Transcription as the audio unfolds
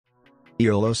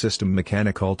Iolo System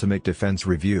Mechanic Ultimate Defense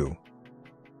Review.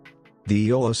 The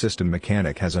Iolo System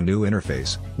Mechanic has a new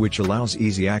interface, which allows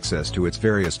easy access to its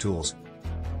various tools.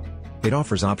 It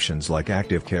offers options like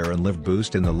Active Care and Live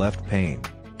Boost in the left pane,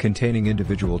 containing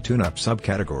individual tune-up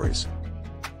subcategories.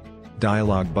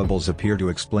 Dialog bubbles appear to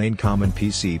explain common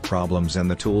PC problems and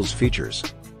the tool's features.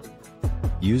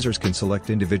 Users can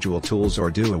select individual tools or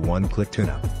do a one-click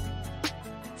tune-up.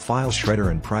 File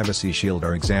Shredder and Privacy Shield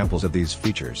are examples of these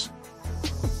features.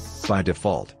 By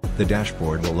default, the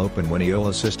dashboard will open when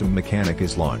Iolo System Mechanic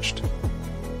is launched.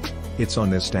 It's on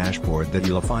this dashboard that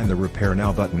you'll find the Repair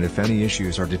Now button if any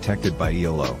issues are detected by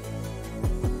Iolo.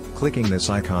 Clicking this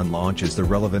icon launches the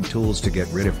relevant tools to get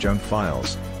rid of junk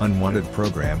files, unwanted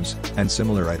programs, and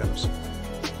similar items.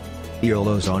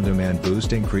 Iolo's on-demand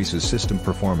boost increases system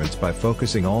performance by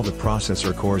focusing all the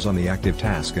processor cores on the active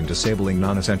task and disabling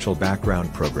non-essential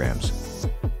background programs.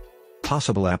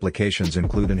 Possible applications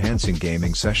include enhancing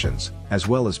gaming sessions, as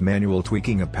well as manual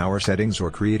tweaking of power settings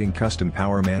or creating custom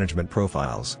power management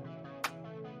profiles.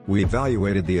 We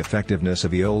evaluated the effectiveness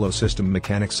of Iolo System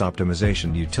Mechanic's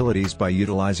optimization utilities by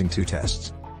utilizing two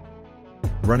tests.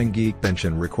 Running Geekbench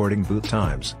and recording boot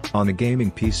times on a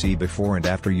gaming PC before and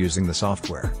after using the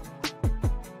software.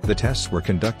 The tests were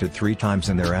conducted 3 times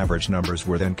and their average numbers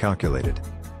were then calculated.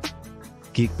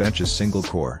 Geekbench's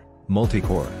single-core,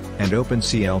 multi-core, and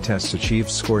OpenCL tests achieved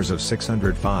scores of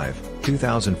 605,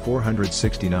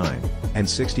 2,469, and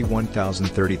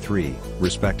 61,033,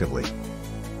 respectively.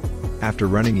 After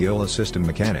running Iolo System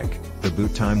Mechanic, the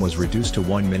boot time was reduced to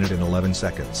 1 minute and 11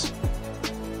 seconds,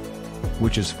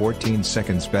 which is 14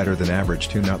 seconds better than average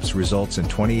tune-ups results and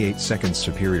 28 seconds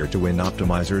superior to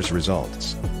WinOptimizer's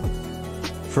results.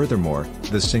 Furthermore,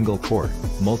 the single-core,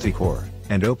 multi-core,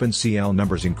 and OpenCL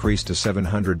numbers increased to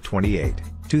 728,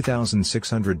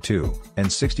 2,602, and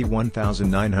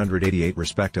 61,988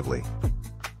 respectively.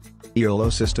 Iolo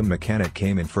System Mechanic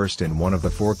came in first in one of the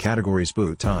 4 categories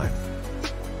boot time.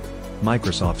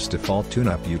 Microsoft's default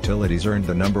tune-up utilities earned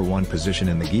the #1 position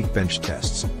in the Geekbench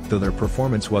tests, though their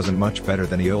performance wasn't much better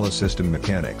than Iolo System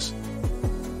Mechanic's.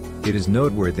 It is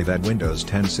noteworthy that Windows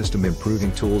 10 system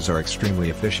improving tools are extremely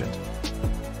efficient.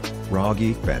 Raw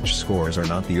Geekbench scores are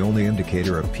not the only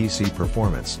indicator of PC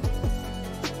performance.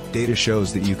 Data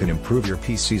shows that you can improve your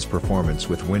PC's performance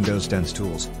with Windows 10's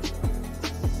tools.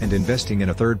 And investing in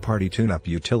a third-party tune-up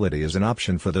utility is an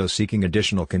option for those seeking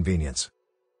additional convenience.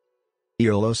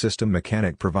 Iolo System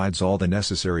Mechanic provides all the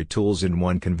necessary tools in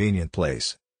one convenient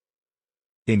place.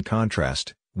 In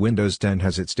contrast, Windows 10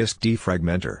 has its disk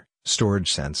defragmenter,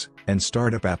 storage sense, and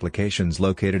startup applications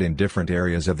located in different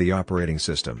areas of the operating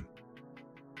system.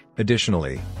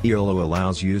 Additionally, Iolo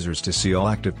allows users to see all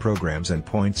active programs and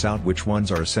points out which ones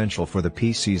are essential for the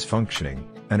PC's functioning,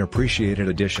 an appreciated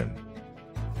addition.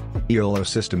 Iolo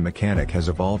System Mechanic has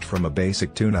evolved from a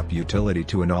basic tune-up utility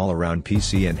to an all-around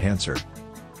PC enhancer.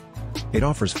 It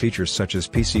offers features such as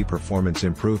PC performance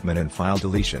improvement and file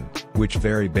deletion, which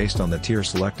vary based on the tier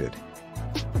selected.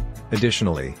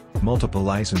 Additionally, multiple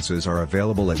licenses are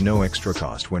available at no extra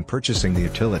cost when purchasing the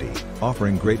utility,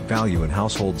 offering great value in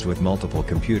households with multiple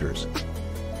computers.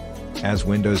 As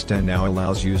Windows 10 now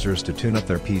allows users to tune up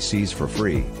their PCs for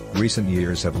free, recent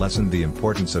years have lessened the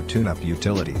importance of tune-up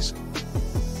utilities.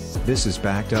 This is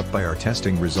backed up by our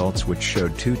testing results, which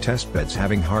showed 2 testbeds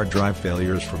having hard drive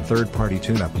failures from third-party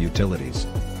tune-up utilities.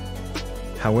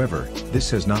 However, this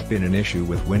has not been an issue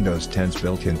with Windows 10's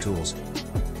built-in tools,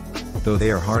 though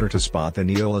they are harder to spot than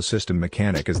Iolo System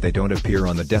Mechanic as they don't appear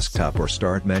on the desktop or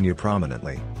start menu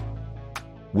prominently.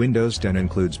 Windows 10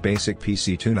 includes basic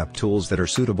PC tune-up tools that are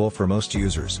suitable for most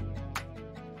users.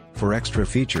 For extra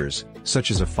features, such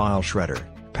as a file shredder,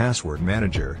 password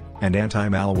manager, and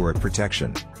anti-malware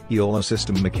protection, Iolo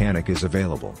System Mechanic is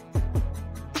available.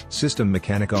 System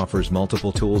Mechanic offers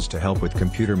multiple tools to help with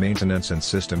computer maintenance and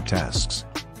system tasks.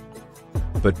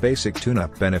 But basic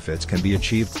tune-up benefits can be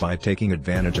achieved by taking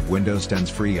advantage of Windows 10's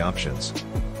free options.